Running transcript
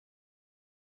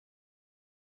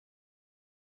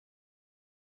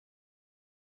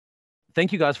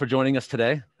Thank you guys for joining us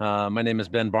today. My name is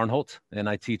Ben Barnholt, and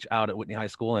I teach out at Whitney High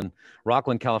School in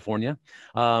Rockland, California.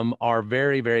 Our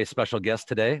very special guest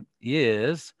today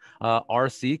is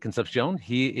RC Concepcion.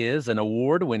 He is an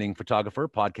award-winning photographer,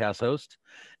 podcast host,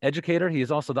 educator. He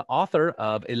is also the author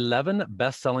of 11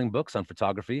 best-selling books on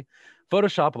photography,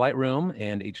 Photoshop, Lightroom,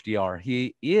 and HDR.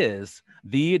 He is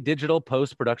the digital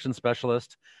post-production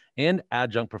specialist and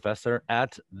adjunct professor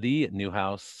at the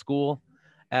Newhouse School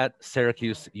at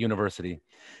Syracuse University.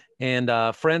 And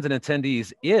friends and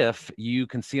attendees, if you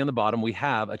can see on the bottom, we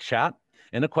have a chat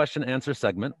and a question and answer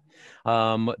segment.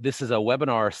 This is a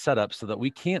webinar setup so that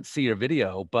we can't see your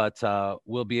video, but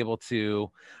we'll be able to,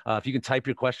 if you can type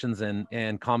your questions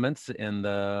and comments in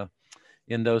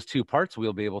those two parts,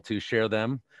 we'll be able to share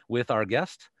them with our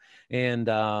guest. And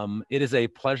it is a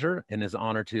pleasure and is an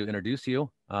honor to introduce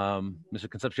you. Mr.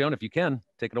 Concepcion, if you can,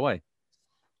 take it away.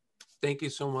 Thank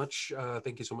you so much.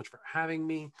 Thank you so much for having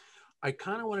me. I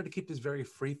kind of wanted to keep this very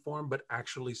free form, but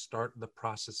actually start the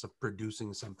process of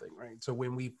producing something, right? So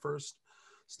when we first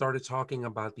started talking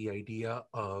about the idea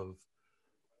of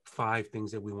 5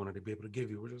 things that we wanted to be able to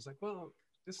give you, we're just like, well,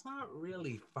 it's not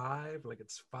really 5, like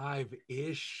it's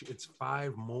 5-ish, it's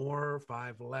 5 more,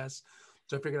 5 less.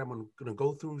 So I figured I'm going to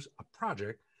go through a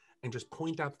project and just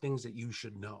point out things that you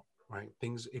should know, right?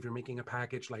 Things, if you're making a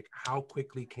package, like how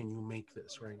quickly can you make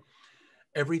this, right?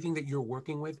 Everything that you're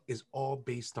working with is all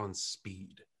based on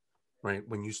speed, right?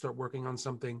 When you start working on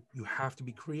something, you have to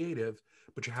be creative,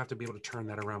 but you have to be able to turn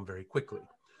that around very quickly.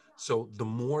 So the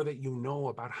more that you know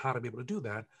about how to be able to do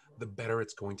that, the better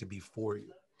it's going to be for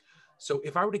you. So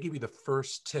if I were to give you the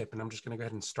first tip, and I'm just going to go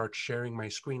ahead and start sharing my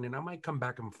screen, and I might come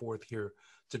back and forth here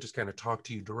to just kind of talk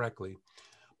to you directly.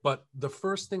 But the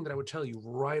first thing that I would tell you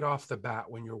right off the bat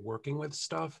when you're working with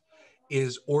stuff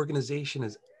is organization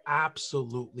is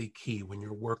absolutely key when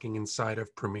you're working inside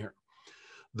of Premiere.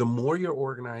 The more you're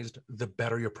organized, the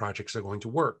better your projects are going to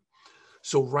work.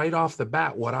 So right off the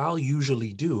bat, what I'll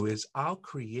usually do is I'll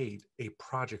create a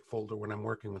project folder when I'm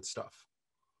working with stuff.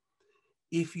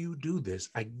 If you do this,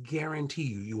 I guarantee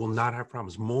you, you will not have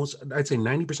problems. I'd say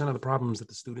 90% of the problems that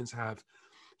the students have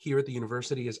here at the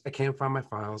university is I can't find my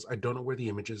files. I don't know where the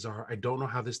images are. I don't know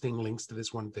how this thing links to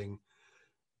this one thing.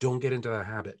 Don't get into that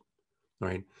habit,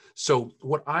 right? So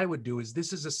what I would do is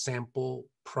this is a sample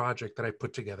project that I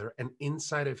put together. And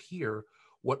inside of here,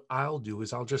 what I'll do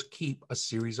is I'll just keep a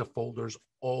series of folders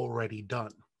already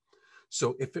done.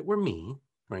 So if it were me,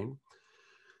 right?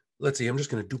 Let's see, I'm just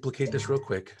going to duplicate this real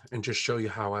quick and just show you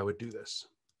how I would do this,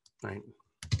 right?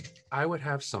 I would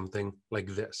have something like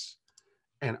this.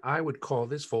 And I would call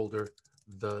this folder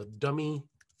the dummy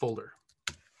folder.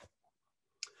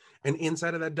 And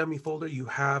inside of that dummy folder, you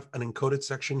have an encoded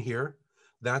section here.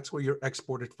 That's where your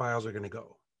exported files are going to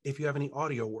go. If you have any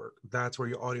audio work, that's where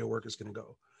your audio work is going to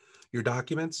go. Your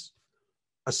documents,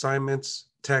 assignments,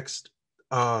 text,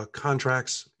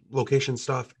 contracts, location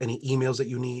stuff, any emails that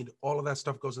you need, all of that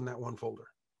stuff goes in that one folder.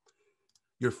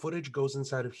 Your footage goes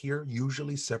inside of here,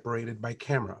 usually separated by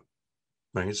camera.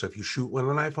 Right? So if you shoot with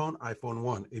an iPhone, iPhone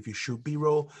 1. If you shoot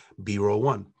B-roll, B-roll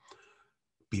 1,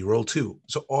 B-roll 2.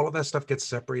 So all of that stuff gets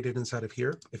separated inside of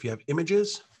here. If you have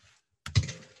images,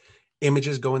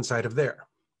 images go inside of there.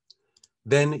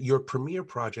 Then your Premiere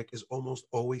project is almost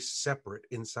always separate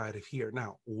inside of here.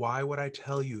 Now, why would I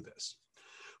tell you this?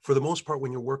 For the most part,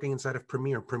 when you're working inside of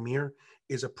Premiere, Premiere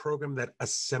is a program that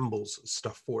assembles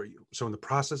stuff for you. So in the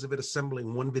process of it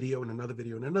assembling one video and another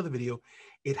video and another video,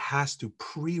 it has to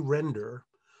pre-render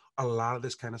a lot of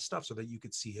this kind of stuff so that you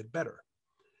could see it better.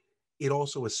 It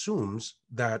also assumes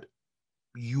that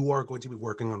you are going to be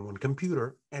working on one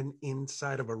computer, and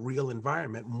inside of a real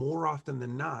environment, more often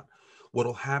than not, what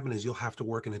will happen is you'll have to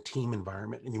work in a team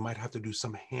environment and you might have to do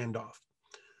some handoff.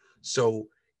 So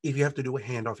if you have to do a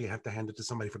handoff, you have to hand it to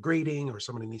somebody for grading, or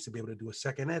somebody needs to be able to do a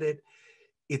second edit.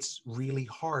 It's really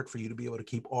hard for you to be able to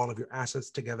keep all of your assets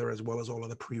together as well as all of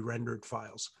the pre-rendered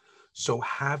files. So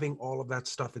having all of that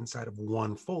stuff inside of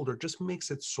one folder just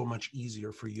makes it so much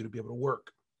easier for you to be able to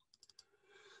work.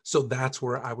 So that's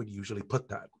where I would usually put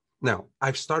that. Now,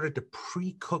 I've started to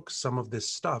pre-cook some of this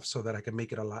stuff so that I can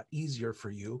make it a lot easier for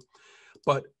you.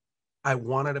 But I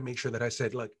wanted to make sure that I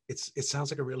said, look, it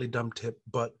sounds like a really dumb tip,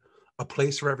 but a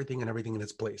place for everything and everything in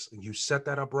its place. And you set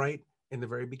that up right in the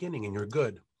very beginning and you're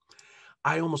good.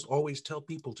 I almost always tell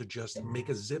people to just make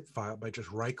a zip file by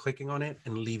just right-clicking on it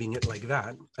and leaving it like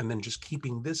that, and then just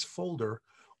keeping this folder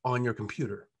on your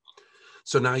computer.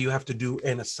 So now you have to do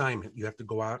an assignment. You have to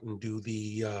go out and do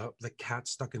the cat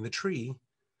stuck in the tree.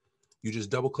 You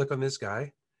just double-click on this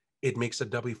guy. It makes a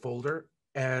dummy folder,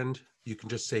 and you can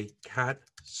just say cat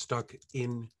stuck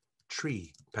in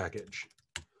tree package.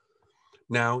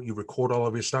 Now you record all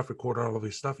of your stuff, You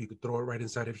could throw it right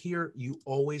inside of here. You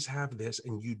always have this,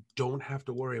 and you don't have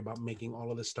to worry about making all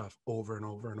of this stuff over and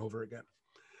over and over again.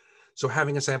 So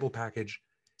having a sample package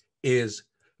is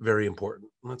very important.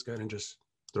 Let's go ahead and just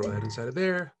throw that inside of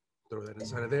there, throw that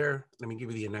inside of there. Let me give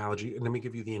you the analogy, and let me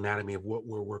give you the anatomy of what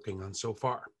we're working on so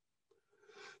far.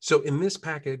 So in this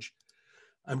package,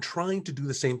 I'm trying to do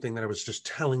the same thing that I was just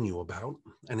telling you about.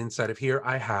 And inside of here,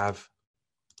 I have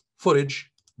footage.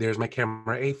 There's my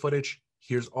camera A footage.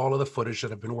 Here's all of the footage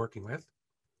that I've been working with,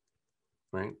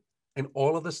 right? And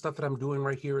all of the stuff that I'm doing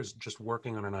right here is just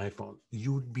working on an iPhone.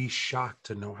 You'd be shocked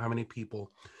to know how many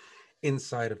people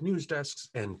inside of news desks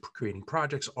and creating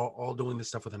projects are all doing this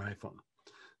stuff with an iPhone.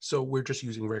 So we're just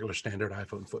using regular standard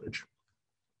iPhone footage.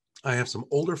 I have some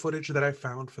older footage that I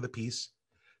found for the piece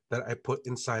that I put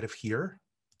inside of here.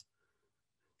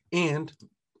 And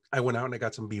I went out and I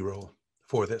got some B-roll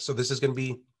for this. So this is going to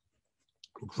be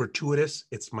gratuitous.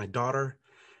 It's my daughter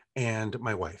and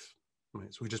my wife.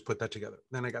 Right, so we just put that together.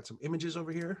 Then I got some images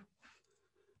over here.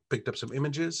 Picked up some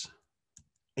images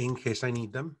in case I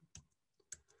need them.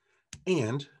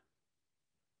 And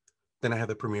then I have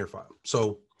the Premiere file.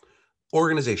 So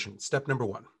organization, step number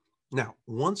one. Now,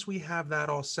 once we have that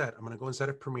all set, I'm going to go inside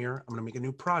of Premiere. I'm going to make a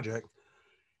new project.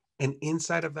 And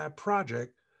inside of that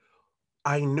project,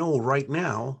 I know right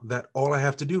now that all I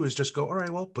have to do is just go, all right,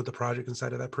 well, put the project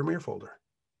inside of that Premiere folder.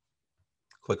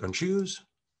 Click on choose.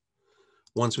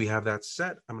 Once we have that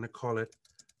set, I'm going to call it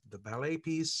the ballet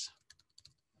piece.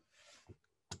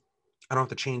 I don't have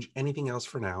to change anything else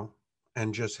for now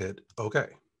and just hit OK.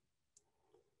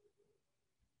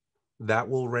 That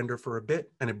will render for a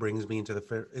bit and it brings me into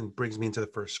the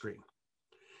first screen.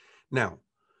 Now,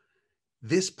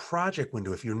 this project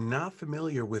window, if you're not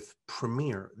familiar with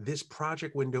Premiere, this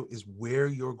project window is where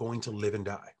you're going to live and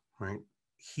die, right?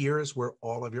 Here is where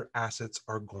all of your assets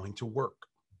are going to work.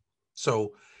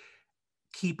 So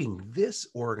keeping this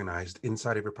organized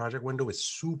inside of your project window is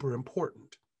super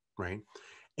important, right?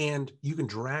 And you can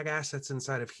drag assets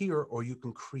inside of here, or you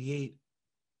can create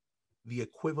the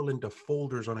equivalent of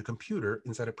folders on a computer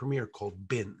inside of Premiere called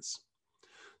bins.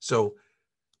 So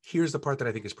here's the part that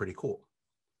I think is pretty cool.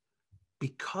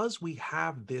 Because we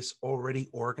have this already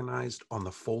organized on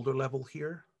the folder level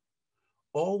here,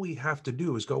 all we have to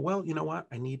do is go, well, you know what?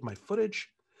 I need my footage.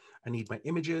 I need my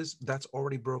images. That's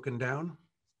already broken down.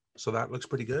 So that looks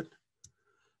pretty good.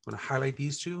 I'm going to highlight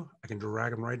these two. I can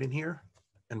drag them right in here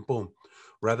and boom.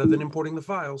 Rather than importing the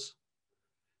files,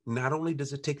 not only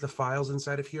does it take the files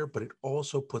inside of here, but it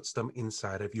also puts them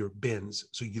inside of your bins.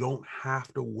 So you don't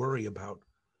have to worry about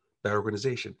that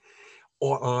organization.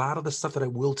 Or a lot of the stuff that I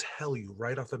will tell you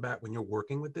right off the bat when you're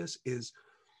working with this is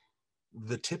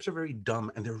the tips are very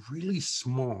dumb and they're really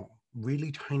small,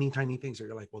 really tiny things that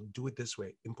you're like, well, do it this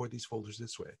way, import these folders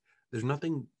this way. There's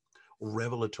nothing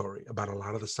revelatory about a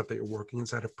lot of the stuff that you're working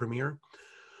inside of Premiere.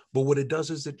 But what it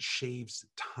does is it shaves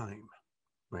time,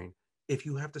 right? If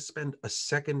you have to spend a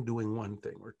second doing one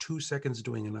thing or 2 seconds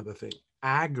doing another thing,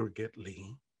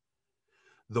 aggregately,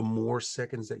 the more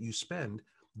seconds that you spend,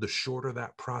 the shorter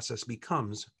that process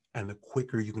becomes and the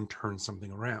quicker you can turn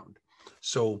something around.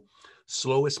 So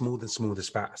slow is smooth and smooth is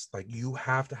fast. Like you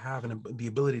have to have the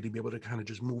ability to be able to kind of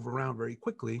just move around very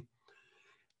quickly.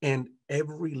 And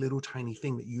every little tiny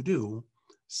thing that you do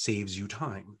saves you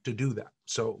time to do that.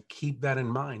 So keep that in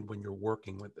mind when you're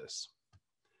working with this.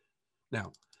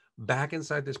 Now, back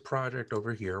inside this project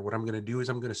over here, what I'm going to do is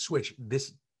I'm going to switch.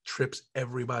 This trips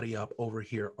everybody up over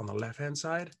here on the left-hand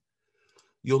side.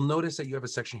 You'll notice that you have a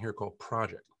section here called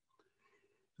project.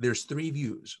 There's 3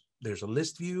 views. There's a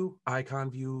list view,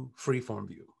 icon view, freeform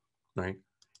view, right?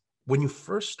 When you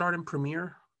first start in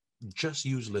Premiere, just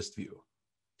use list view.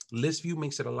 List view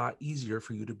makes it a lot easier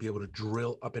for you to be able to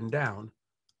drill up and down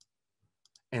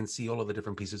and see all of the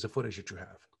different pieces of footage that you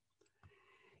have.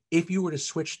 If you were to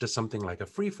switch to something like a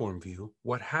freeform view,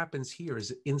 what happens here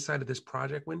is inside of this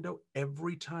project window,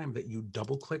 every time that you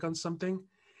double click on something,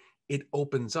 it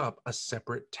opens up a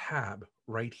separate tab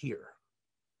right here.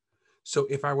 So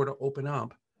if I were to open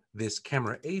up this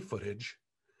camera A footage,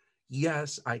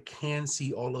 yes, I can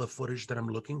see all of the footage that I'm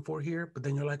looking for here, but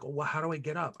then you're like, oh, well, how do I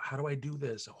get up? How do I do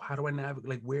this? How do I navigate?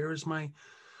 Like, where's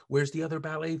the other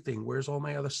ballet thing? Where's all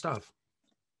my other stuff?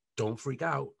 Don't freak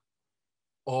out.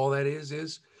 All that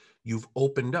is you've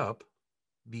opened up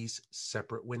these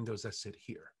separate windows that sit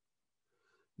here.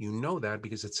 You know that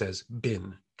because it says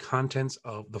bin, contents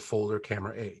of the folder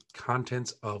camera A,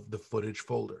 contents of the footage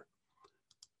folder.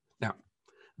 Now,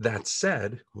 that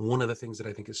said, one of the things that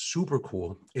I think is super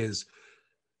cool is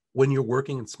when you're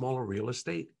working in smaller real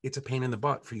estate, it's a pain in the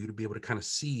butt for you to be able to kind of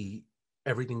see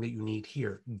everything that you need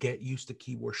here. Get used to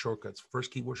keyboard shortcuts.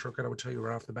 First keyboard shortcut I would tell you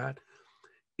right off the bat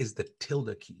is the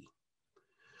tilde key.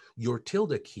 Your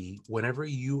tilde key, whenever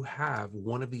you have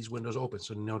one of these windows open,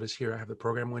 so notice here I have the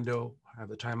program window, I have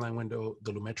the timeline window,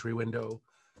 the Lumetri window,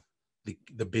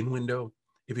 the bin window.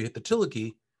 If you hit the tilde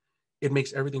key, it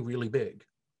makes everything really big.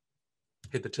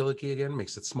 Hit the tilde key again,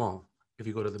 makes it small. If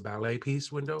you go to the ballet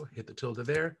piece window, hit the tilde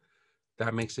there,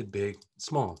 that makes it big,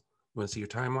 small. You want to see your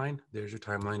timeline? There's your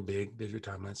timeline big, there's your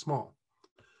timeline small.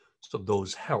 So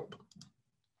those help.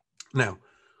 Now,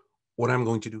 what I'm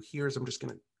going to do here is I'm just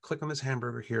going to click on this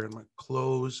hamburger here and I'm going to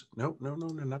close. No,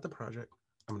 not the project.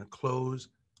 I'm going to close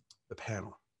the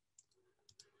panel.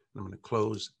 And I'm going to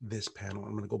close this panel.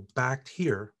 I'm going to go back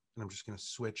here and I'm just going to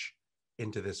switch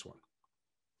into this one.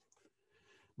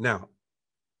 Now,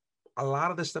 a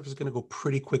lot of this stuff is going to go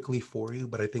pretty quickly for you,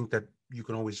 but I think that you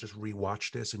can always just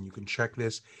rewatch this and you can check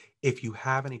this. If you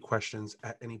have any questions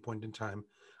at any point in time,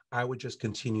 I would just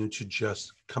continue to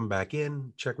just come back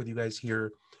in, check with you guys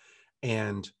here,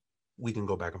 and we can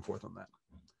go back and forth on that.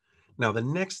 Now, the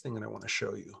next thing that I want to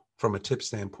show you from a tip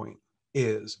standpoint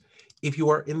is if you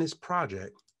are in this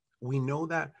project, we know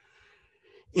that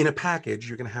in a package,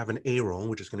 you're going to have an A roll,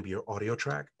 which is going to be your audio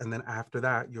track. And then after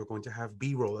that, you're going to have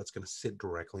B roll that's going to sit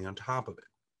directly on top of it.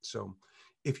 So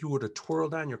if you were to twirl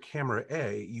down your camera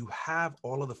A, you have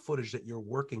all of the footage that you're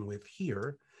working with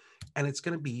here. And it's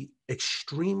going to be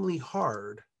extremely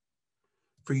hard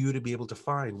for you to be able to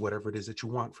find whatever it is that you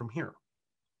want from here.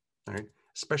 All right.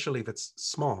 Especially if it's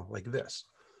small like this,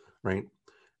 right?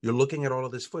 You're looking at all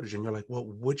of this footage and you're like, well,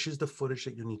 which is the footage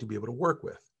that you need to be able to work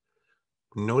with?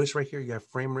 Notice right here, you have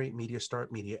frame rate, media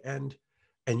start, media end,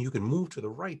 and you can move to the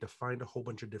right to find a whole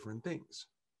bunch of different things.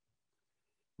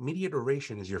 Media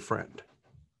duration is your friend,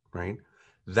 right?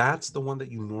 That's the one that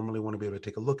you normally want to be able to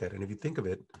take a look at. And if you think of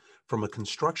it from a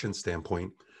construction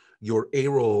standpoint, your A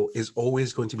roll is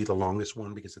always going to be the longest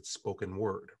one because it's spoken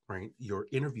word, right? Your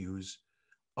interviews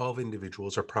of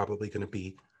individuals are probably going to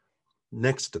be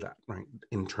next to that, right?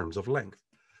 In terms of length.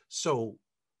 So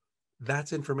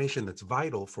that's information that's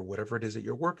vital for whatever it is that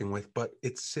you're working with, but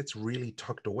it sits really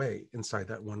tucked away inside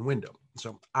that one window.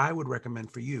 So I would recommend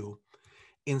for you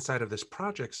inside of this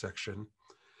project section,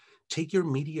 take your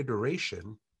media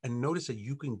duration and notice that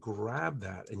you can grab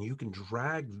that and you can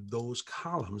drag those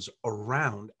columns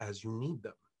around as you need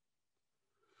them.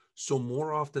 So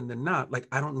more often than not, like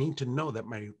I don't need to know that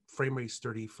my frame rate is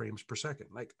 30 frames per second.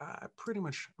 Like I'm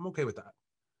okay with that.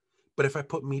 But if I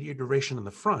put media duration in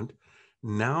the front,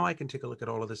 now I can take a look at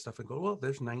all of this stuff and go, well,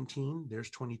 there's 19,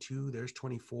 there's 22, there's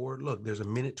 24. Look, there's a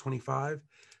minute 25,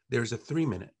 there's a 3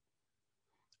 minute.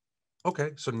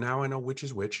 Okay, so now I know which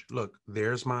is which. Look,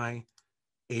 there's my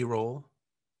A roll,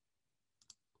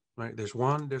 right? There's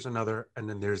one, there's another, and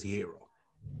then there's the A roll.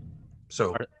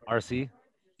 So, RC.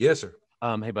 yes, sir.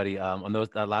 Hey, buddy. On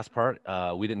that last part,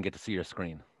 we didn't get to see your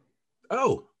screen.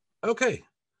 Oh, okay.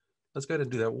 Let's go ahead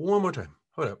and do that one more time.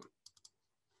 Hold up.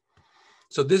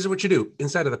 So this is what you do.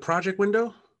 Inside of the project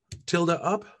window, tilde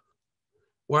up,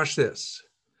 watch this.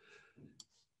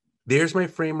 There's my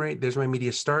frame rate. There's my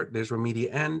media start. There's my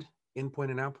media end, in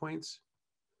point and out points.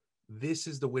 This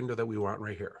is the window that we want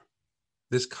right here,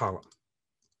 this column.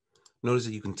 Notice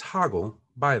that you can toggle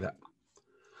by that.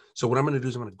 So what I'm going to do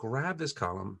is I'm going to grab this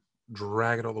column,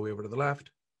 drag it all the way over to the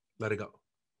left, let it go.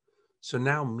 So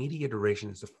now media duration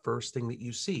is the first thing that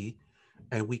you see,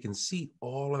 and we can see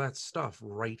all of that stuff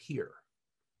right here.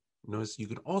 Notice you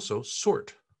can also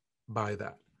sort by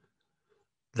that.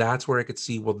 That's where I could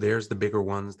see, well, there's the bigger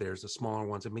ones, there's the smaller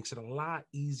ones. It makes it a lot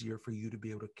easier for you to be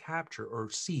able to capture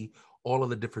or see all of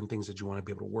the different things that you want to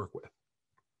be able to work with.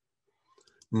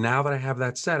 Now that I have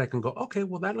that set, I can go, okay,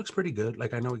 well, that looks pretty good.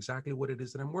 Like I know exactly what it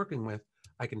is that I'm working with.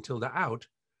 I can tilde out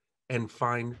and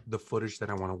find the footage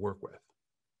that I want to work with.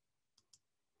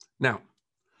 Now,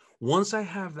 once I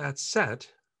have that set,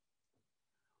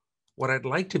 what I'd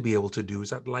like to be able to do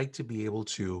is I'd like to be able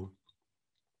to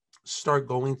start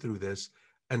going through this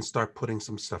and start putting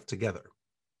some stuff together,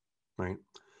 right?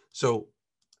 So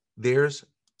there's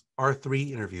our 3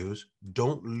 interviews.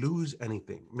 Don't lose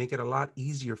anything. Make it a lot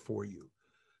easier for you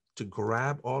to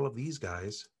grab all of these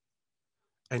guys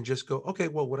and just go, okay,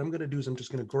 well, what I'm going to do is I'm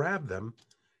just going to grab them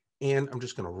and I'm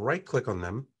just going to right click on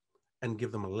them and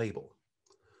give them a label.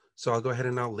 So I'll go ahead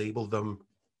and I'll label them.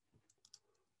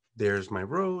 There's my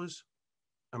rows.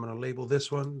 I'm going to label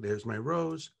this one. There's my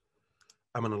rows.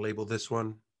 I'm going to label this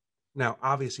one. Now,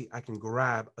 obviously, I can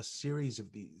grab a series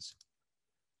of these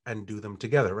and do them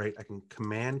together, right? I can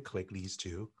command click these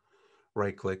two,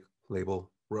 right click,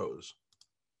 label, rows.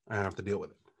 I don't have to deal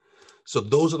with it. So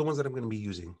those are the ones that I'm going to be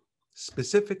using.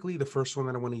 Specifically, the first one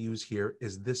that I want to use here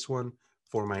is this one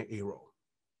for my A-roll.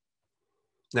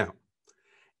 Now,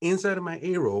 inside of my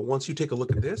A-roll, once you take a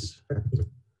look at this,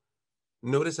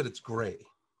 notice that it's gray.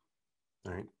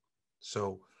 All right.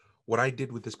 So what I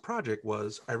did with this project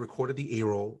was I recorded the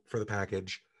A-roll for the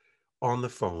package on the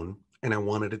phone, and I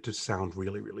wanted it to sound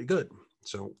really, really good.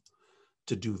 So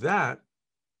to do that,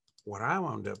 what I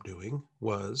wound up doing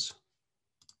was,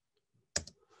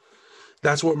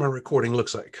 that's what my recording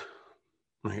looks like,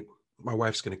 right? My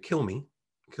wife's going to kill me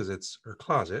because it's her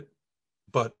closet,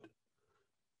 but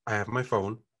I have my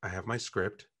phone, I have my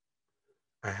script,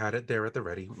 I had it there at the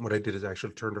ready. What I did is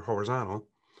actually turned it horizontal.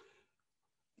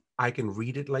 I can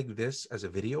read it like this as a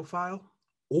video file,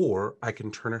 or I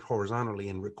can turn it horizontally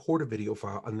and record a video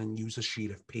file and then use a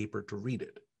sheet of paper to read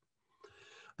it.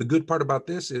 The good part about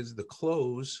this is the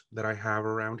clothes that I have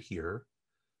around here,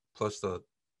 plus the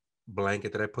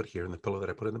blanket that I put here and the pillow that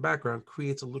I put in the background,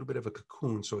 creates a little bit of a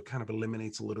cocoon, so it kind of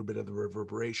eliminates a little bit of the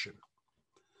reverberation.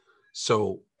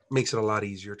 So makes it a lot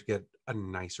easier to get a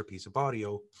nicer piece of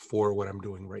audio for what I'm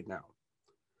doing right now.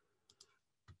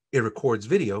 It records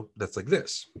video that's like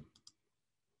this,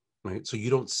 right? So you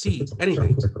don't see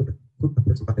anything,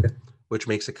 which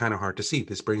makes it kind of hard to see.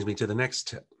 This brings me to the next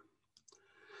tip.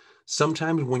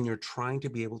 Sometimes when you're trying to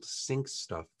be able to sync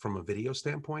stuff from a video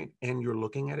standpoint and you're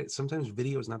looking at it, sometimes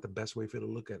video is not the best way for you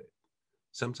to look at it.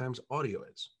 Sometimes audio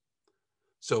is.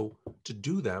 So to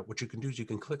do that, what you can do is you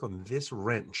can click on this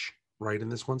wrench right in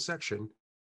this one section,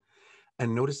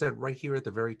 and notice that right here at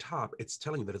the very top, it's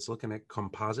telling you that it's looking at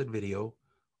composite video,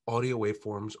 audio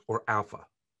waveforms, or alpha.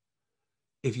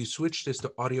 If you switch this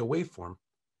to audio waveform,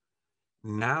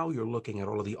 now you're looking at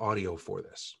all of the audio for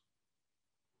this.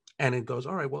 And it goes,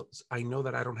 all right, well, I know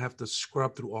that I don't have to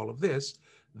scrub through all of this.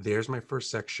 There's my first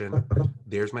section.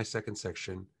 There's my second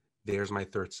section. There's my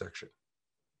third section.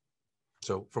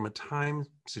 So from a time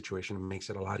situation, it makes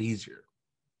it a lot easier.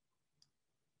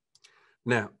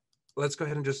 Now, let's go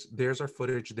ahead and just, there's our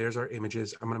footage. There's our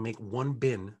images. I'm going to make one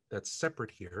bin that's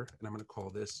separate here, and I'm going to call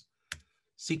this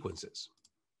sequences.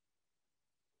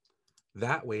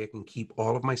 That way I can keep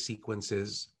all of my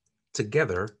sequences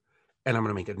together, and I'm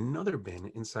going to make another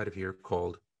bin inside of here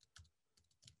called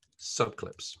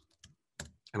subclips.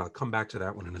 And I'll come back to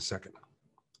that one in a second.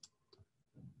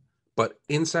 But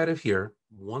inside of here,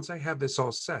 once I have this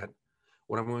all set,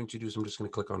 what I'm going to do is I'm just going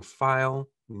to click on File,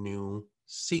 New,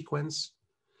 Sequence.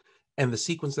 And the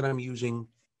sequence that I'm using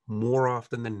more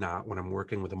often than not when I'm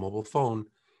working with a mobile phone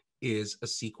is a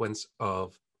sequence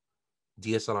of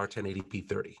DSLR 1080p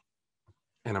 30.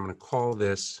 And I'm going to call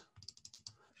this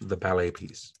the ballet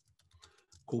piece.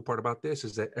 Cool part about this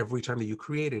is that every time that you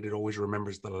create it, it always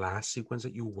remembers the last sequence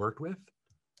that you worked with.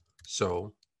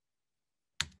 So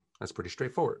that's pretty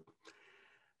straightforward.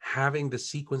 Having the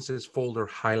sequences folder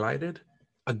highlighted,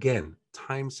 again,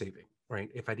 time saving, right?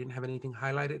 If I didn't have anything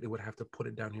highlighted, it would have to put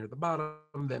it down here at the bottom.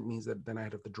 That means that then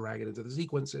I'd have to drag it into the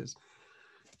sequences.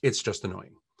 It's just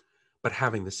annoying. But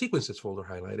having the sequences folder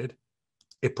highlighted,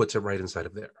 it puts it right inside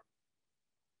of there.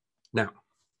 Now,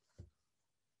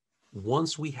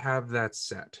 once we have that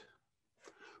set,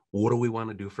 what do we want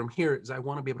to do from here is I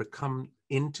want to be able to come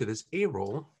into this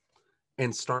A-roll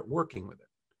and start working with it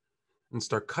and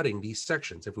start cutting these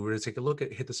sections. If we were to take a look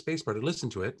at, hit the space bar to listen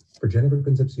to it. For Jennifer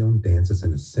Concepcion, dance is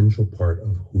an essential part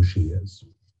of who she is.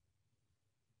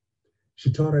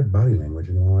 She taught at Body Language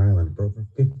in Long Island for over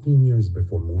 15 years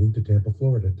before moving to Tampa,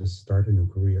 Florida to start a new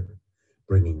career,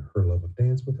 bringing her love of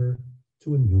dance with her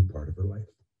to a new part of her life.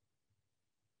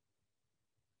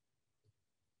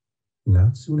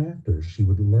 Not soon after, she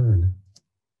would learn.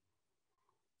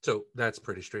 So that's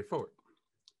pretty straightforward.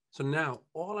 So now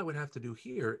all I would have to do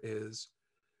here is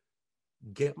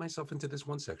get myself into this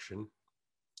one section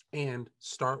and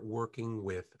start working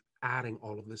with adding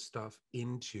all of this stuff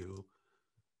into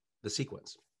the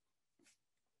sequence.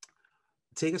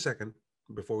 Take a second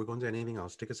before we go into anything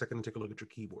else. Take a second and take a look at your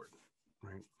keyboard,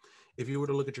 right? If you were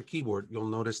to look at your keyboard, you'll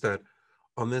notice that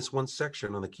on this one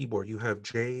section on the keyboard, you have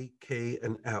J, K,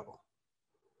 and L.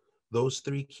 Those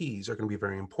three keys are going to be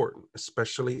very important,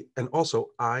 especially, and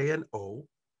also I and O,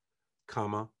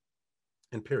 comma,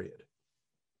 and period.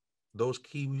 Those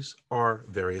keys are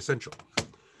very essential.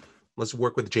 Let's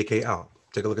work with JKL.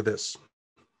 Take a look at this.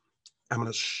 I'm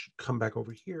going to come back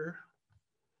over here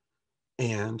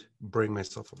and bring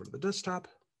myself over to the desktop.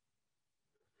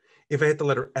 If I hit the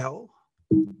letter L,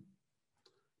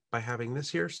 by having this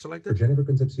here selected. For Jennifer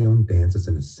Concepcion, dance is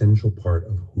an essential part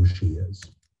of who she is.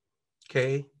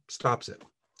 K stops it.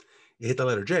 You hit the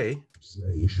letter J.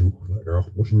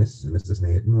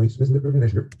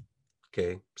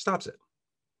 K stops it.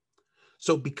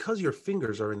 So because your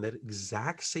fingers are in that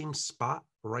exact same spot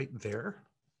right there,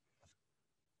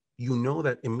 you know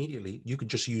that immediately you could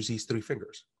just use these three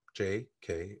fingers, J,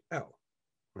 K, L,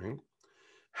 right?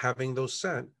 Having those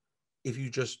set, if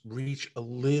you just reach a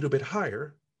little bit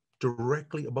higher,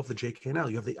 directly above the J, K, and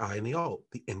L, you have the I and the O,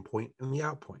 the in point and the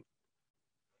out point.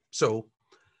 So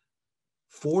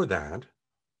for that,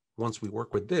 once we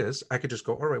work with this, I could just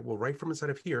go, all right, well, right from inside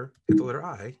of here, hit the letter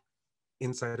I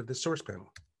inside of this source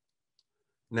panel.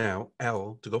 Now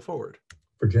L to go forward.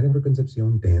 For Jennifer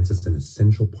Concepcion, dance is an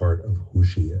essential part of who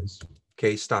she is.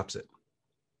 K stops it.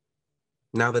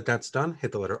 Now that that's done,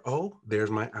 hit the letter O.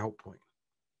 There's my out point.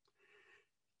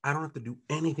 I don't have to do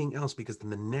anything else, because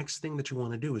then the next thing that you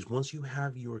want to do is, once you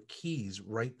have your keys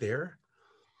right there,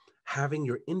 having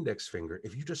your index finger,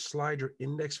 if you just slide your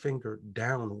index finger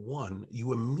down one,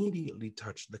 you immediately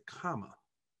touch the comma.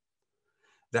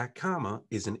 That comma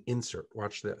is an insert.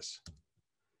 Watch this.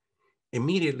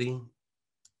 Immediately,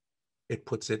 it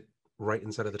puts it right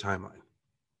inside of the timeline.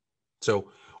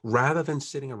 So rather than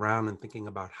sitting around and thinking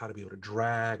about how to be able to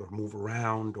drag or move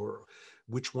around, or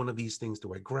which one of these things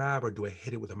do I grab, or do I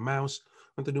hit it with a mouse,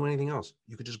 don't have to do anything else.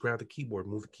 You could just grab the keyboard,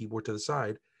 move the keyboard to the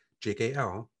side,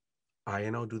 JKL,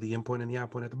 INO, do the in point and the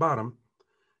out point at the bottom,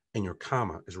 and your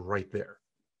comma is right there.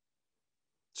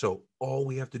 So all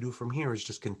we have to do from here is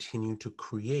just continue to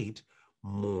create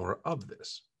more of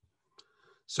this.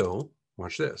 So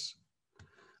watch this.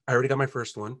 I already got my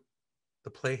first one. The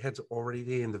playhead's already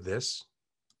the end of this.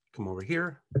 Come over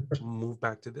here, move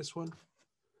back to this one.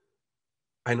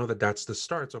 I know that that's the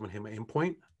start, so I'm gonna hit my in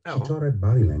point, L. She taught at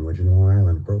body language in Long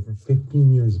Island for over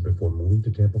 15 years before moving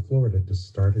to Tampa, Florida to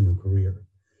start a new career,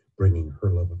 bringing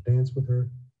her love of dance with her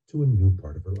to a new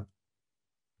part of her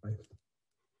life.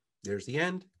 There's the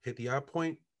end, hit the out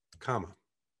point, comma.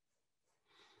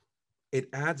 It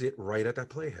adds it right at that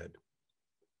playhead.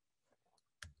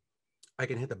 I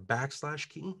can hit the backslash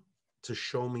key to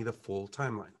show me the full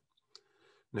timeline.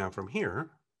 Now from here,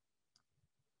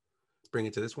 bring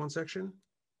it to this one section,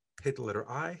 hit the letter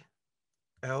I,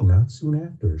 L. Not soon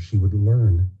after, she would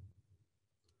learn.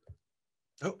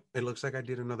 Oh, it looks like I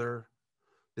did another,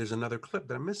 there's another clip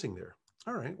that I'm missing there.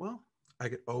 All right, well, I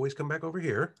could always come back over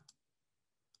here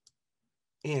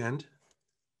and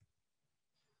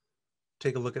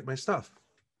take a look at my stuff.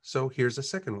 So here's the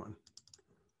second one.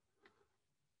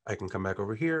 I can come back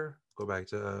over here, go back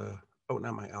to, oh,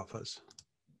 not my alphas.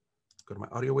 Go to my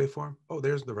audio waveform. Oh,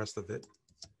 there's the rest of it.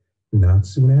 Not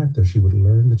soon after, she would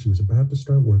learn that she was about to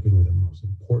start working with her most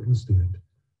important student,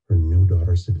 her new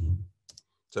daughter, Sabine.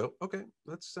 So, okay,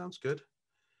 that sounds good.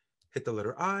 Hit the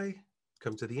letter I,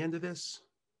 come to the end of this.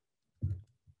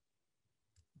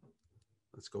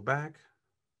 Let's go back.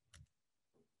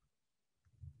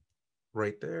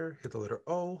 Right there, hit the letter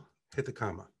O, hit the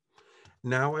comma.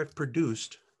 Now I've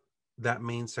produced that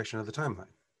main section of the timeline.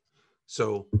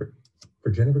 So for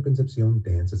Jennifer Concepcion,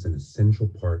 dance is an essential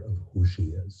part of who she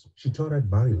is. She taught at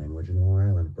body language in Long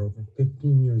Island for over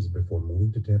 15 years before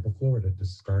moving to Tampa, Florida to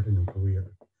start a new career,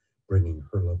 bringing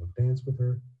her love of dance with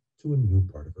her to a new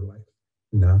part of her life.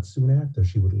 Not soon after,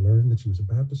 she would learn that she was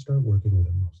about to start working with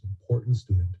her most important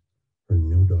student, her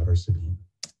new daughter, Sabine.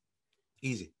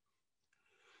 Easy.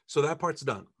 So that part's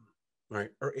done,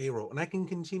 right? Or A roll. And I can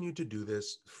continue to do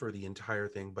this for the entire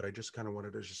thing, but I just kind of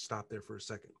wanted to just stop there for a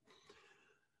second.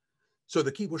 So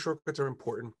the keyboard shortcuts are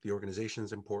important. The organization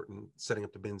is important. Setting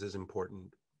up the bins is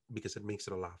important because it makes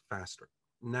it a lot faster.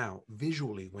 Now,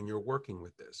 visually, when you're working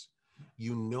with this,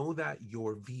 you know that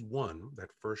your V1,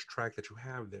 that first track that you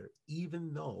have there,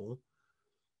 even though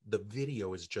the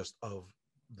video is just of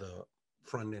the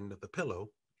front end of the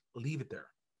pillow, leave it there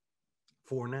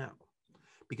for now.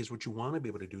 Because what you want to be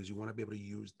able to do is you want to be able to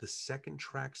use the second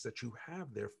tracks that you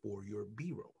have there for your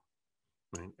B-roll,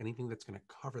 right? Anything that's going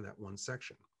to cover that one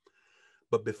section.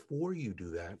 But before you do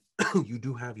that, you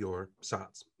do have your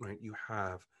SOTs, right? You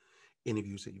have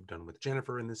interviews that you've done with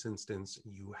Jennifer in this instance.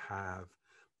 You have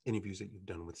interviews that you've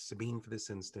done with Sabine for this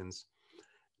instance.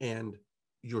 And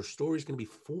your story is going to be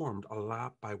formed a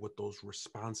lot by what those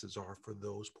responses are for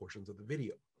those portions of the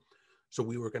video. So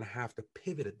we were going to have to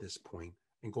pivot at this point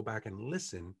and go back and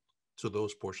listen to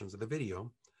those portions of the video.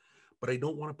 But I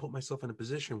don't want to put myself in a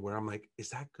position where I'm like, is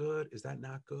that good? Is that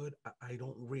not good? I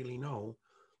don't really know,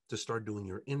 to start doing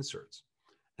your inserts.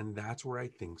 And that's where I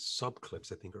think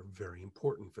subclips, I think, are very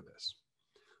important for this.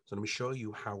 So let me show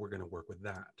you how we're going to work with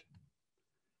that.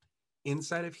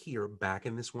 Inside of here, back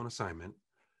in this one assignment,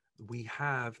 we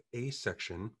have a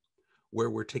section where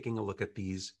we're taking a look at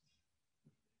these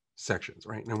sections,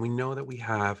 right? Now we know that we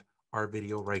have our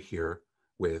video right here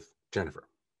with Jennifer.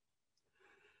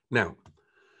 Now,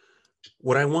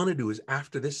 what I want to do is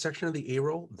after this section of the A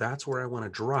roll, that's where I want to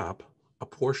drop a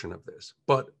portion of this,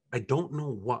 but I don't know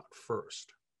what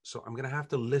first. So I'm going to have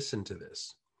to listen to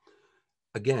this.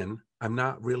 Again, I'm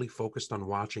not really focused on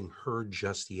watching her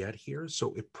just yet here.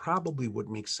 So it probably would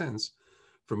make sense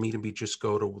for me to be just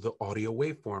go to the audio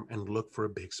waveform and look for a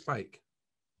big spike.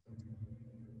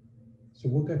 So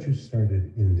what got you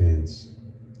started in dance?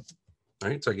 All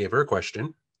right, so I gave her a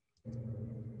question.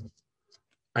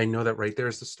 I know that right there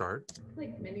is the start.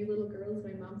 Like many little girls,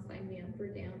 my mom signed me up for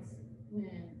dance when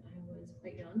I was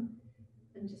quite young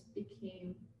and just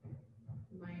became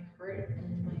my heart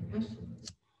and my passion.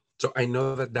 So I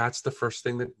know that that's the first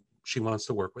thing that she wants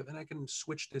to work with. And I can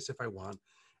switch this if I want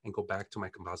and go back to my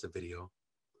composite video.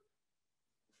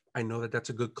 I know that that's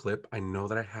a good clip. I know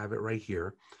that I have it right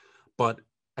here, but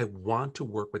I want to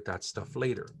work with that stuff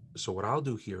later. So what I'll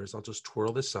do here is I'll just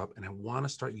twirl this up, and I want to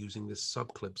start using this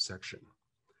subclip section.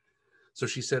 So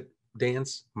she said,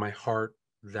 dance, my heart,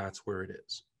 that's where it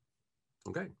is.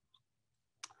 Okay.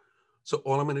 So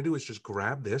all I'm going to do is just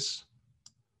grab this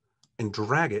and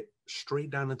drag it straight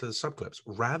down into the subclips.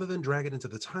 Rather than drag it into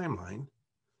the timeline,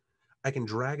 I can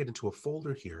drag it into a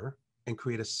folder here and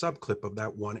create a subclip of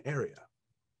that one area.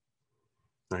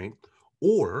 Right?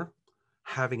 Or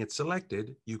having it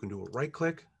selected, you can do a right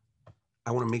click.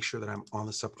 I want to make sure that I'm on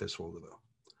the subclips folder though.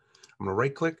 I'm going to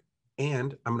right click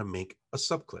and I'm going to make a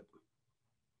subclip.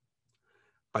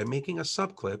 By making a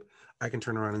subclip, I can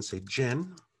turn around and say,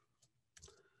 Jen,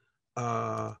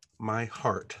 my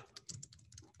heart,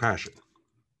 passion.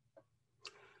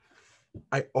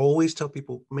 I always tell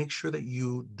people, make sure that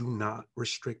you do not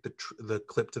restrict the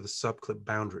clip to the subclip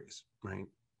boundaries, right?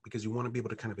 Because you want to be able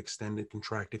to kind of extend and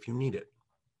contract if you need it.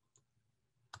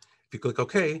 If you click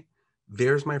OK,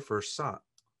 there's my first shot.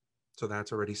 So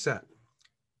that's already set.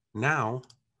 Now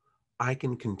I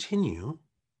can continue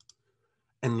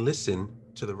and listen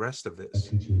to the rest of this.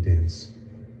 Teaching dance.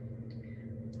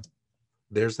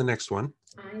 There's the next one.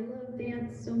 I love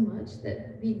dance so much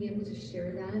that being able to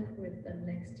share that with the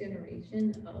next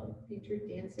generation of future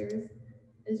dancers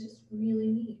is just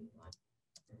really neat.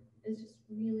 It's just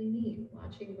really neat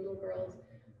watching little girls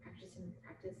practice, and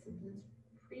it's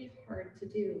pretty hard to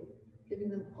do, giving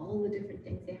them all the different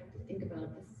things they have to think about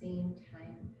at the same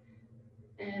time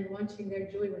and watching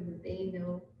their joy when they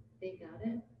know they got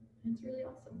it. It's really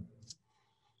awesome.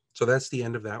 So that's the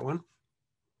end of that one.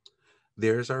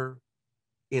 There's our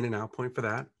in and out point for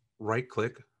that. Right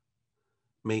click,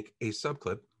 make a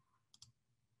subclip.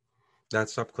 That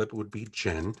subclip would be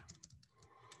Jen.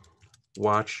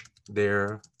 Watch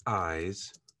their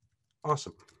eyes.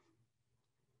 Awesome.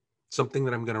 Something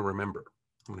that I'm going to remember.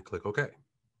 I'm going to click OK.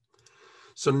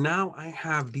 So now I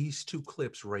have these two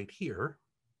clips right here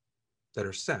that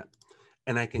are set.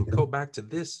 And I can go back to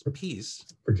this piece.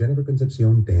 For Jennifer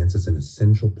Concepcion, dance is an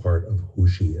essential part of who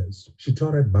she is. She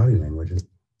taught at body language.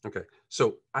 Okay,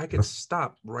 so I can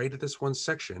stop right at this one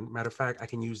section. Matter of fact, I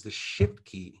can use the shift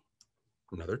key.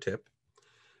 Another tip.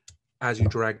 As you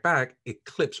drag back, it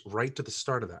clips right to the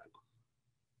start of that.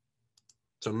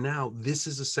 So now this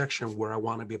is a section where I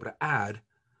want to be able to add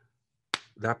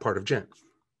that part of Jen.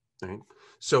 Right?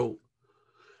 So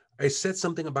I said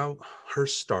something about her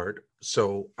start,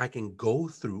 so I can go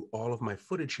through all of my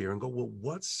footage here and go, well,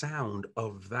 what sound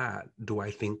of that do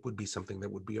I think would be something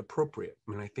that would be appropriate?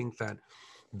 And I think that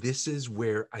this is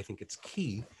where I think it's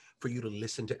key for you to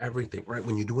listen to everything, right?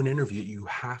 When you do an interview, you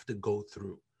have to go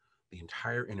through the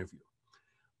entire interview.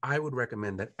 I would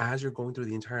recommend that as you're going through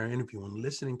the entire interview and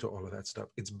listening to all of that stuff,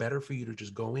 it's better for you to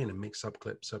just go in and make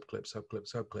subclip, subclip,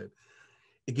 subclip, subclip.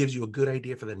 It gives you a good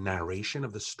idea for the narration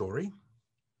of the story.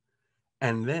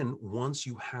 And then once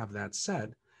you have that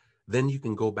set, then you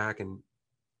can go back and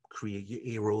create your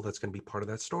A-roll that's going to be part of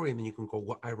that story. And then you can go,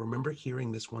 well, I remember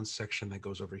hearing this one section that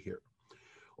goes over here.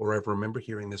 Or I remember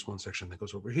hearing this one section that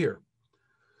goes over here.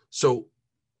 So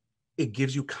it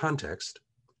gives you context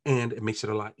and it makes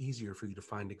it a lot easier for you to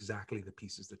find exactly the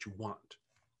pieces that you want.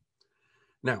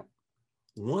 Now,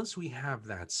 once we have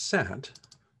that set,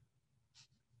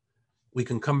 we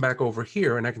can come back over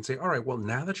here and I can say, all right, well,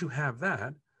 now that you have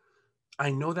that, I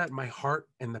know that my heart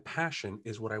and the passion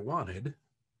is what I wanted,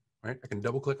 right? I can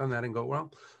double click on that and go,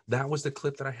 well, that was the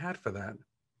clip that I had for that.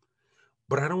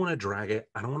 But I don't want to drag it.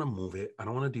 I don't want to move it. I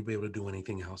don't want to be able to do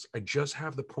anything else. I just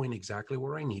have the point exactly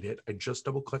where I need it. I just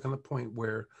double click on the point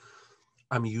where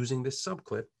I'm using this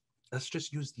subclip. Let's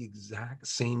just use the exact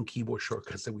same keyboard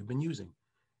shortcuts that we've been using.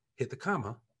 Hit the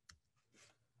comma.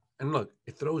 And look,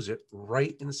 it throws it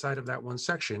right inside of that one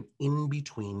section in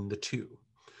between the two.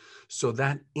 So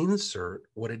that insert,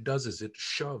 what it does is it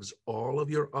shoves all of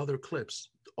your other clips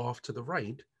off to the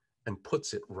right and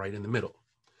puts it right in the middle.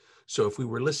 So if we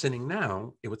were listening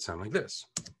now, it would sound like this.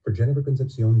 For Jennifer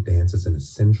Concepcion, dance is an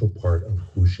essential part of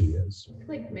who she is.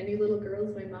 Like many little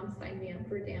girls, my mom signed me up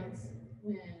for dance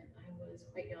when I was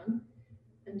quite young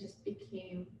and just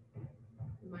became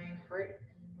my heart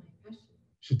and my passion.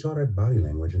 She taught at Body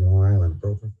Language in Long Island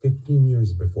for over 15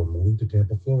 years before moving to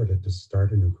Tampa, Florida to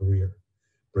start a new career,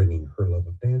 bringing her love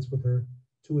of dance with her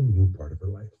to a new part of her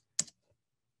life.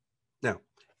 Now,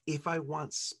 if I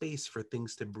want space for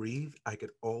things to breathe, I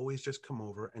could always just come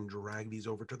over and drag these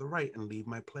over to the right and leave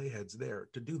my playheads there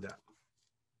to do that.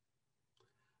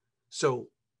 So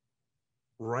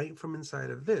right from inside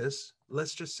of this,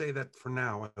 let's just say that for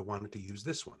now, I wanted to use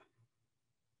this one.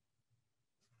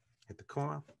 Hit the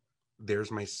comma.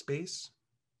 There's my space.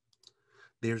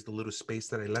 There's the little space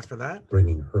that I left for that.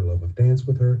 Bringing her love of dance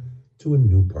with her to a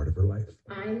new part of her life.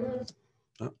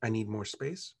 I need more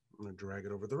space. I'm going to drag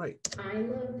it over the right. I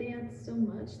love dance so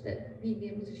much that being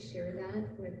able to share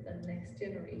that with the next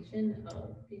generation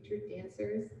of future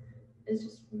dancers is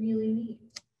just really neat.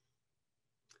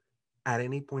 At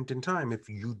any point in time, if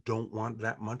you don't want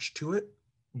that much to it,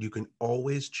 you can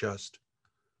always just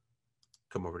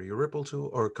come over to your ripple tool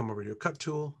or come over to your cut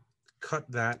tool, cut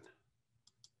that,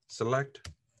 select,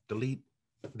 delete.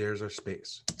 There's our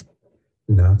space.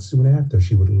 Not soon after,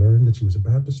 she would learn that she was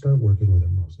about to start working with her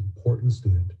most important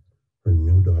student, her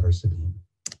new daughter, Sabine.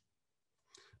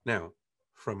 Now,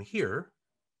 from here,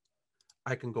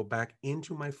 I can go back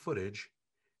into my footage,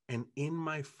 and in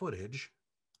my footage,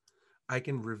 I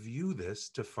can review this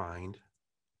to find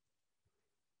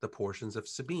the portions of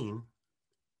Sabine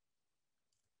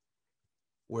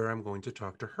where I'm going to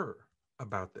talk to her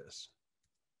about this.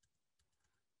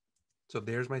 So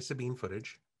there's my Sabine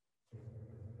footage.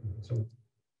 So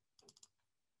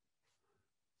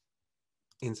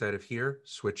inside of here,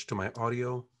 switch to my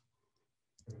audio.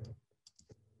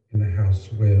 In the house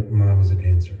where mom is a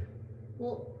dancer.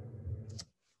 Well,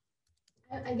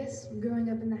 I guess growing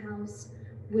up in the house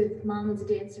with mom as a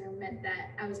dancer meant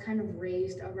that I was kind of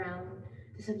raised around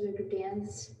the subject of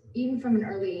dance, even from an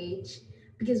early age,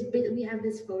 because we have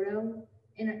this photo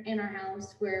in our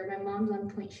house where my mom's on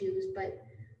point shoes, but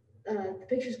the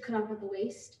picture's cut off at the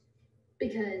waist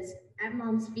because at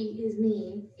mom's feet is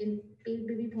me in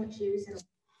baby point shoes. And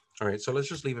all right, so let's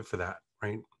just leave it for that,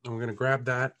 right? And we're going to grab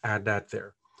that, add that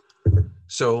there.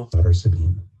 So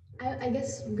I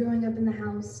guess growing up in the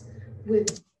house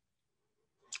with...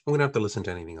 I'm going to have to listen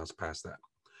to anything else past that.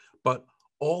 But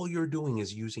all you're doing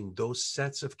is using those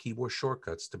sets of keyboard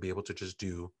shortcuts to be able to just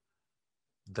do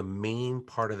the main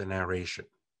part of the narration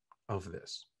of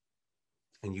this.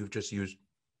 And you've just used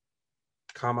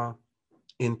comma,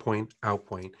 in point, out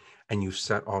point, and you've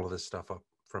set all of this stuff up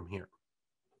from here.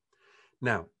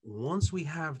 Now, once we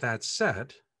have that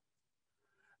set,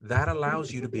 that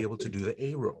allows you to be able to do the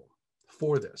A roll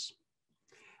for this.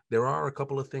 There are a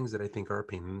couple of things that I think are a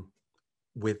pain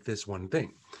with this one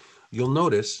thing. You'll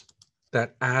notice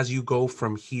that as you go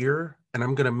from here, and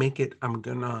I'm gonna make it a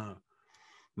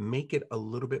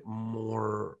little bit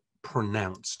more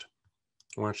pronounced.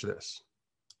 Watch this.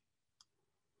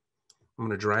 I'm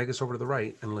gonna drag this over to the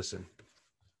right and listen.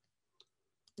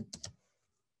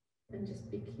 And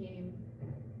just became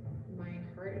my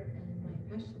heart and my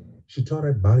passion. She taught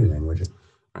at Body Language.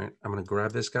 All right, I'm gonna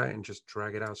grab this guy and just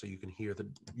drag it out so you can hear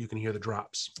the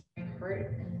drops. My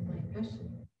heart and my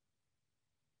passion.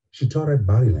 She taught at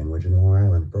Body Language in Long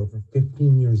Island for over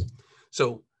 15 years.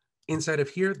 So inside of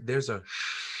here, there's a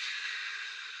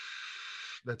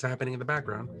that's happening in the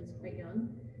background. I was quite young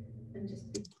and just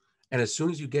and as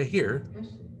soon as you get here,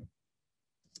 passion.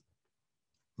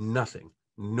 nothing,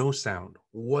 no sound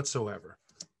whatsoever.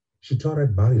 She taught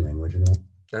at Body Language in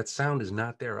That sound is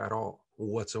not there at all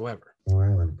whatsoever. Long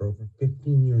Island for over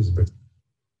 15 years, but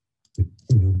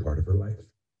a new part of her life.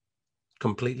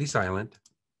 Completely silent.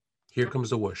 Here comes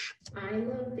the whoosh. I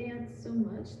love dance so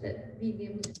much that being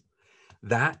able to...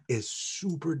 That is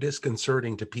super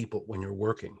disconcerting to people when you're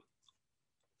working.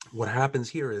 What happens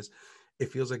here is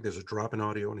it feels like there's a drop in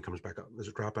audio and it comes back up. There's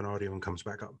a drop in audio and comes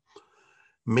back up.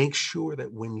 Make sure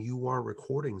that when you are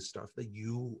recording stuff that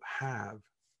you have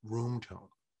room tone.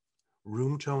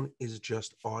 Room tone is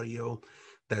just audio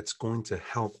that's going to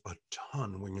help a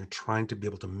ton when you're trying to be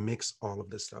able to mix all of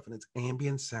this stuff. And it's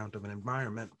ambient sound of an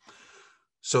environment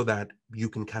so that you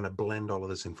can kind of blend all of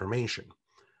this information.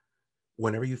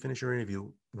 Whenever you finish your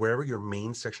interview, wherever your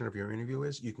main section of your interview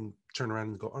is, you can turn around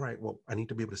and go, all right, well, I need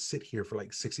to be able to sit here for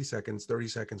like 60 seconds, 30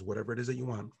 seconds, whatever it is that you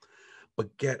want,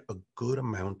 but get a good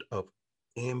amount of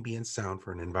ambient sound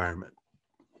for an environment.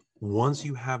 Once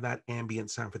you have that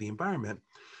ambient sound for the environment,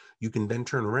 you can then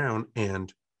turn around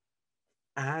and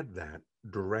add that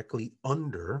directly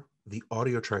under the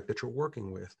audio track that you're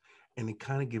working with, and it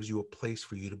kind of gives you a place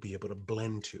for you to be able to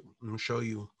blend to. I'm going to show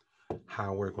you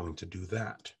how we're going to do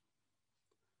that.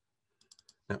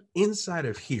 Now, inside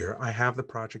of here, I have the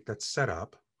project that's set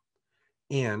up,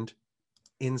 and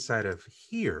inside of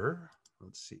here,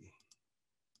 let's see,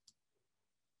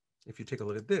 if you take a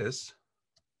look at this,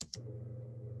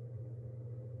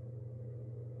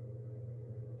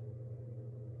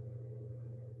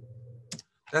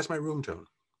 that's my room tone.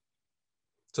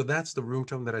 So that's the room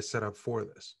tone that I set up for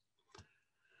this.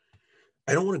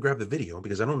 I don't want to grab the video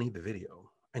because I don't need the video.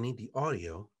 I need the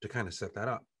audio to kind of set that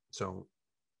up. So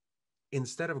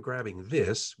instead of grabbing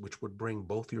this, which would bring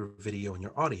both your video and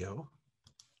your audio,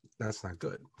 that's not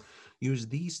good. Use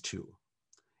these two.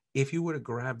 If you were to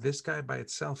grab this guy by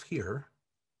itself here,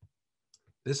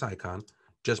 this icon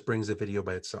just brings the video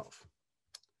by itself.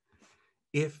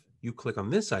 If you click on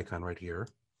this icon right here,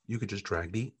 you could just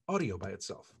drag the audio by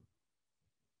itself.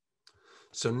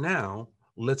 So now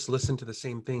let's listen to the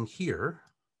same thing here.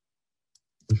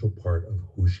 Essential part of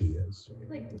who she is.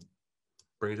 Bring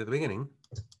it to the beginning.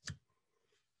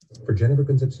 For Jennifer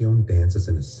Concepcion, dance is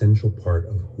an essential part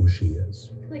of who she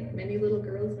is. Like many little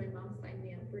girls, my mom signed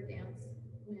me up for dance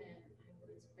when I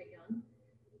was quite young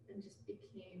and just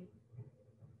became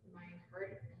my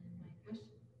heart and my passion.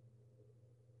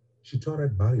 She taught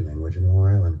at Body Language in Long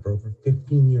Island for over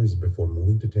 15 years before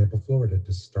moving to Tampa, Florida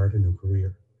to start a new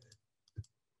career.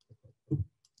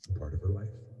 Part of her life.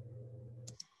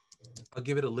 I'll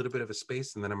give it a little bit of a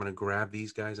space, and then I'm going to grab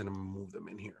these guys and I'm going to move them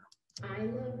in here. I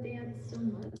love dance so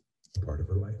much. Part of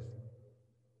her life.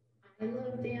 I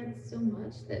love dance so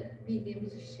much that being able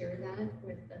to share that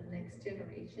with the next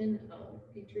generation of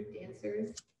future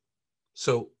dancers.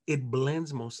 So it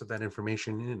blends most of that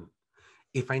information in.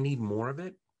 If I need more of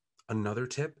it, another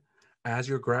tip, as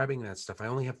you're grabbing that stuff, I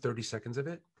only have 30 seconds of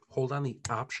it. Hold on the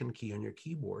Option key on your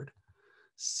keyboard,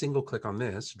 single click on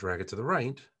this, drag it to the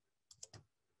right,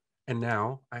 and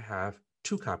now I have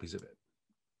 2 copies of it.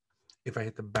 If I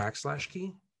hit the backslash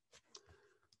key,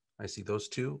 I see those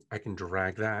 2. I can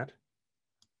drag that,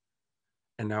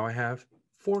 and now I have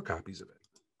 4 copies of it.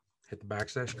 Hit the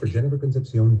backslash key. For Jennifer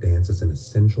Concepcion, dance is an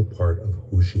essential part of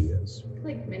who she is.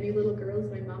 Like many little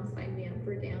girls, my mom signed me up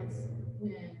for dance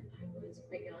when I was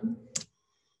quite young.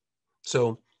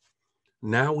 So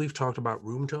now we've talked about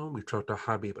room tone. We've talked about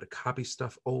how to be able to copy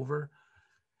stuff over.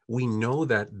 We know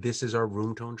that this is our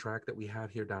room tone track that we have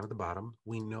here down at the bottom.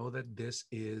 We know that this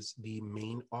is the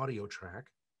main audio track.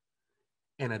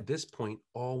 And at this point,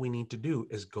 all we need to do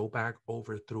is go back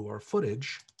over through our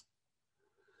footage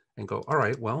and go, all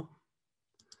right, well,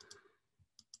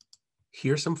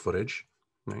 here's some footage,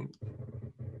 right?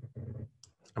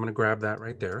 I'm going to grab that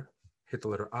right there, hit the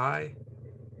letter I,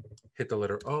 hit the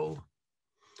letter O,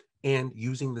 and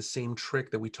using the same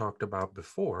trick that we talked about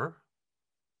before,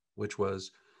 which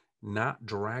was not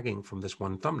dragging from this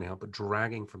one thumbnail, but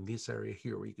dragging from this area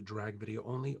here where you could drag video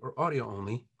only or audio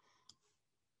only,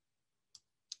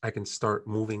 I can start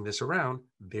moving this around.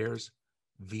 There's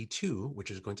V2,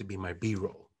 which is going to be my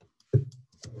B-roll.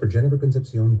 For Jennifer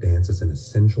Concepcion, dance is an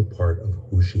essential part of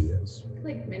who she is.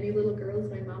 Like many little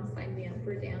girls, my mom signed me up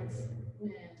for dance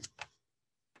when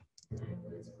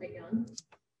I was quite young.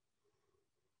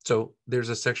 So there's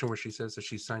a section where she says that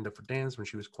she signed up for dance when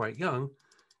she was quite young.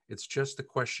 It's just a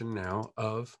question now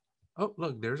of, oh,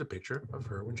 look, there's a picture of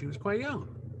her when she was quite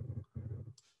young.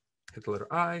 Hit the letter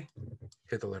I,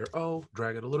 hit the letter O,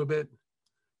 drag it a little bit,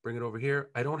 bring it over here.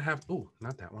 I don't have, oh,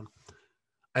 not that one.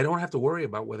 I don't have to worry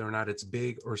about whether or not it's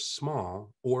big or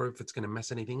small or if it's going to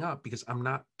mess anything up because I'm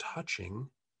not touching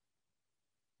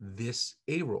this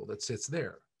A-roll that sits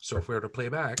there. So if we were to play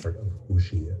back. Part of who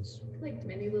she is. Like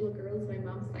many little girls, my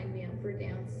mom signed me up for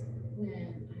dance when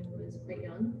I was quite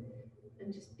young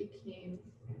and just became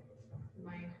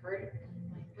my heart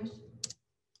and my passion.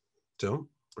 So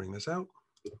bring this out.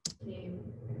 Became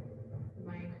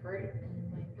my heart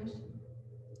and my passion.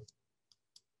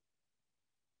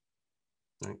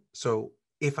 Right. So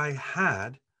if I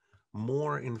had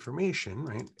more information,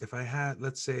 right? If I had,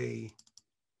 let's say,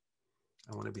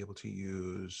 I want to be able to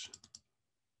use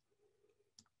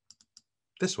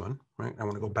this one, right? I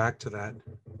want to go back to that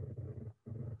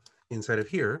inside of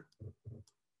here.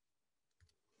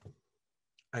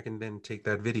 I can then take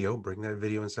that video, bring that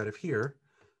video inside of here,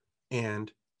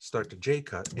 and start to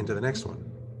J-cut into the next one.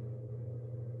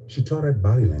 She taught at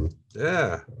Body Language.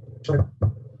 Yeah.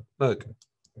 Look.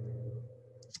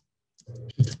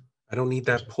 I don't need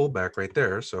that pullback right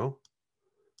there, so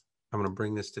I'm going to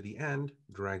bring this to the end,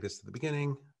 drag this to the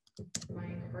beginning. My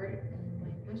heart and my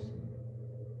passion.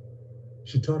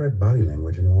 She taught at Body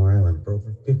Language in Long Island for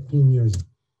over 15 years.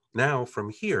 Now from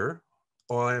here,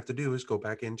 all I have to do is go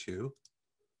back into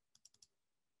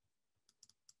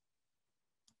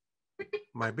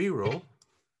my B-roll.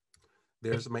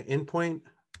 There's my in point.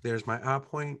 There's my out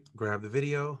point. Grab the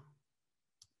video.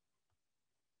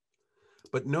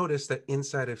 But notice that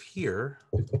inside of here,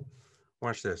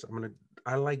 watch this.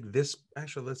 I like this.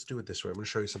 Actually, let's do it this way. I'm going to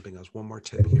show you something else. One more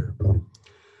tip here.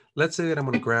 Let's say that I'm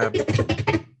going to grab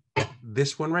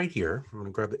this one right here. I'm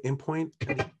going to grab the in point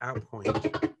and the out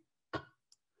point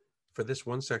for this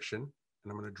one section,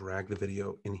 and I'm going to drag the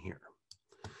video in here.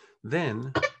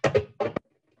 Then I'm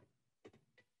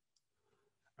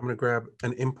going to grab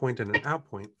an in point and an out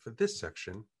point for this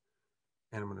section,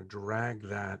 and I'm going to drag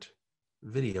that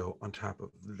video on top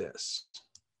of this.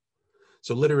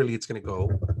 So literally it's going to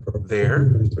go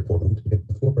there,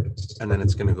 and then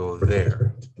it's going to go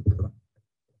there.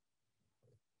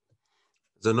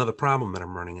 There's another problem that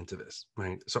I'm running into this,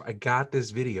 right? So I got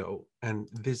this video, and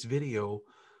this video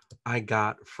I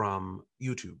got from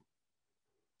YouTube.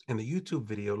 And the YouTube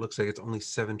video looks like it's only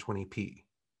 720p,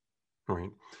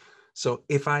 right? So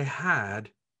if I had,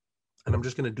 and I'm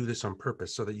just going to do this on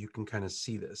purpose so that you can kind of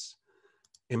see this.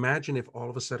 Imagine if all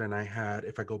of a sudden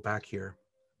if I go back here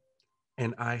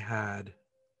and I had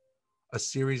a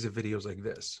series of videos like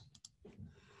this,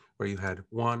 where you had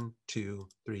 1, 2,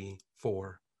 3,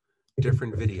 4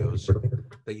 different videos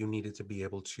that you needed to be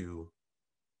able to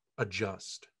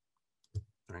adjust,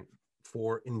 right,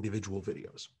 for individual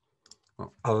videos.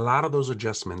 Well, a lot of those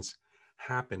adjustments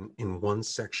happen in one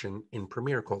section in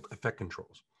Premiere called Effect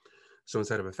Controls. So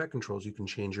inside of Effect Controls, you can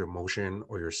change your motion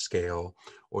or your scale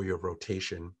or your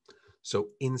rotation. So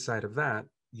inside of that,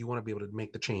 you want to be able to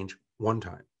make the change one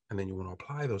time, and then you want to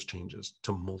apply those changes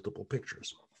to multiple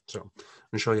pictures. So I'm going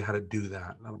to show you how to do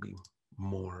that. That'll be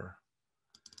more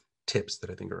tips that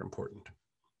I think are important.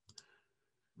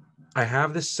 I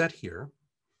have this set here,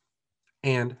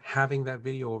 and having that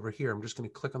video over here, I'm just going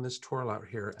to click on this twirl out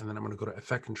here, and then I'm going to go to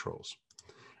Effect Controls.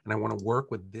 And I want to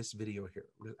work with this video here.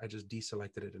 I just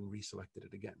deselected it and reselected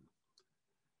it again.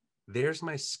 There's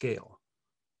my scale,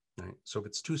 right? So if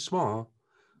it's too small,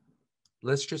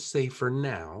 let's just say for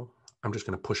now, I'm just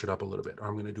going to push it up a little bit, or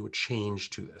I'm going to do a change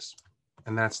to this.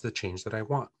 And that's the change that I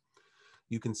want.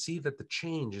 You can see that the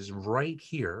change is right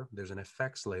here. There's an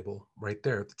effects label right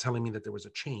there telling me that there was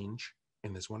a change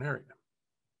in this one area.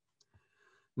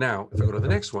 Now, if I go to the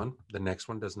next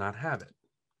one does not have it.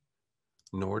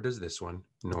 Nor does this one,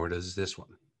 nor does this one.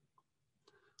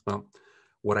 Well,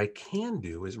 what I can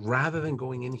do is, rather than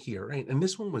going in here, right, and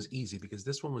this one was easy because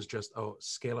this one was just a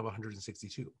scale of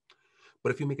 162.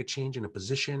 But if you make a change in a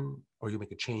position or you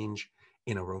make a change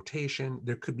in a rotation,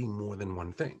 there could be more than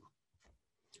one thing.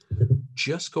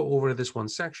 Just go over to this one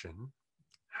section.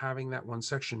 Having that one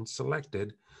section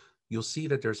selected, you'll see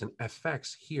that there's an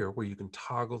FX here where you can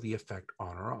toggle the effect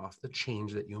on or off, the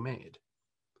change that you made.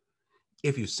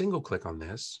 If you single click on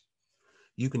this,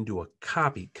 you can do a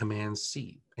copy, Command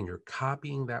C, and you're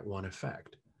copying that one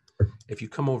effect. If you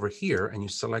come over here and you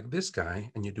select this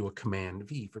guy and you do a Command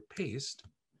V for paste,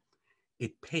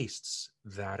 it pastes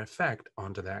that effect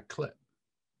onto that clip,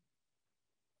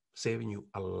 saving you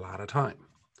a lot of time.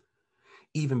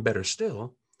 Even better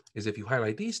still is if you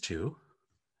highlight these two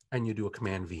and you do a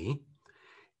Command V,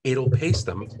 it'll paste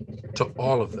them to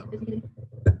all of them.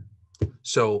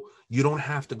 So you don't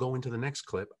have to go into the next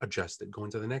clip, adjust it, go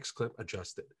into the next clip,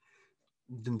 adjust it.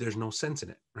 Then there's no sense in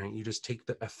it, right? You just take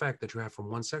the effect that you have from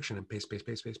one section and paste, paste,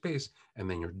 paste, paste, paste, and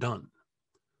then you're done.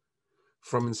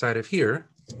 From inside of here.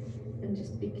 And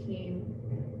just became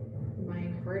my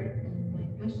heart and my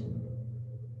passion.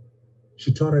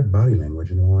 She taught at Body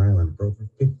Language in Long Island for over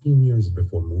 15 years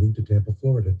before moving to Tampa,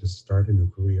 Florida to start a new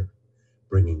career,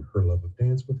 bringing her love of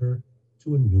dance with her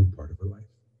to a new part of her life.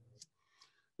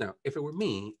 Now, if it were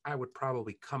me, I would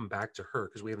probably come back to her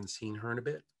because we haven't seen her in a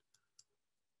bit.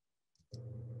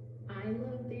 I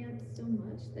love dance so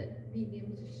much that being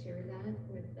able to share that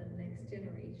with the next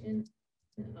generation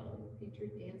of future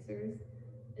dancers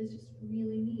is just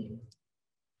really neat.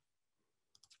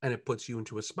 And it puts you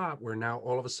into a spot where now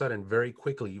all of a sudden, very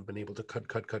quickly, you've been able to cut.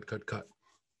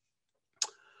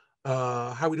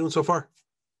 How are we doing so far?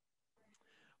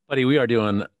 Buddy, we are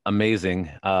doing amazing.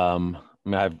 I mean,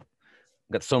 I've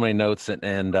got so many notes,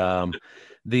 and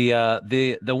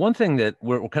the one thing that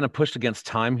we're kind of pushed against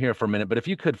time here for a minute, but if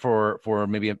you could for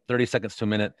maybe 30 seconds to a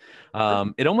minute,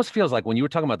 it almost feels like when you were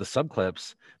talking about the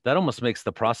subclips, that almost makes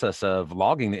the process of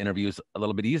logging the interviews a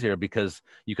little bit easier because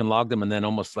you can log them and then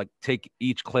almost like take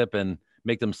each clip and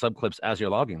make them subclips as you're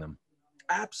logging them.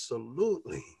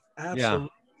 Absolutely. Yeah.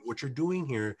 What you're doing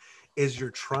here is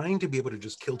you're trying to be able to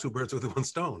just kill two birds with one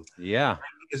stone. Yeah.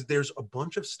 Because there's a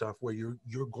bunch of stuff where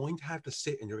you're going to have to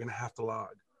sit and you're going to have to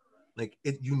log. Like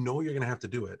you're going to have to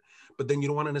do it, but then you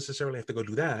don't want to necessarily have to go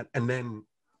do that and then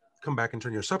come back and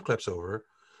turn your subclips over.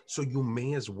 So you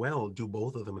may as well do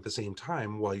both of them at the same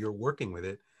time while you're working with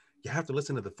it. You have to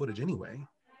listen to the footage anyway.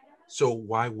 So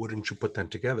why wouldn't you put them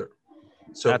together?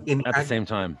 So At the same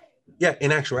time. Yeah,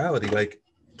 in actuality, like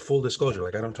full disclosure,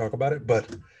 like I don't talk about it, but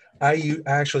I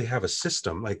actually have a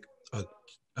system, like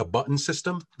a button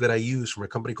system that I use from a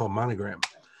company called Monogram,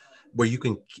 where you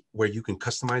can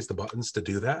customize the buttons to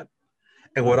do that.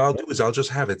 And what I'll do is I'll just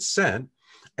have it set.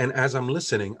 And as I'm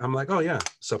listening, I'm like, oh yeah,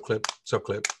 subclip,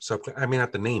 subclip, subclip. I mean, I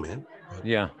have to name it.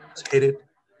 Yeah. Just hit it,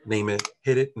 name it,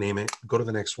 hit it, name it, go to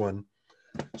the next one.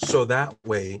 So that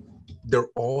way they're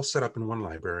all set up in one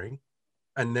library.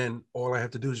 And then all I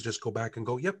have to do is just go back and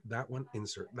go, yep, that one,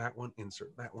 insert, that one,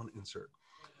 insert, that one, insert.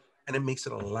 And it makes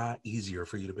it a lot easier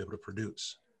for you to be able to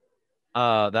produce.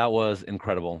 That was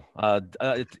incredible.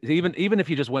 Even if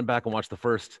you just went back and watched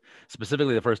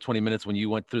specifically the first 20 minutes when you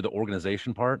went through the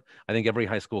organization part, I think every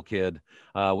high school kid,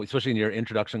 especially in your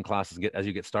introduction classes, as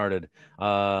you get started,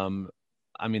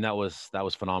 I mean, that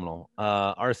was phenomenal.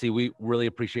 RC, we really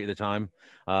appreciate the time.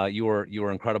 You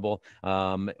were incredible.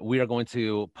 We are going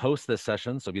to post this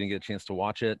session, so if you didn't get a chance to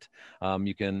watch it,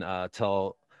 you can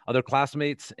tell other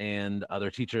classmates and other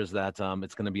teachers that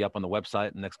it's going to be up on the website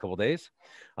in the next couple of days.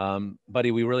 Buddy,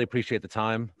 we really appreciate the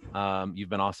time. You've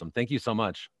been awesome. Thank you so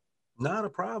much. Not a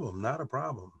problem. Not a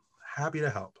problem. Happy to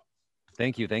help.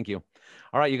 Thank you.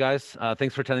 All right, you guys,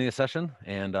 thanks for attending this session,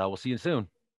 and we'll see you soon.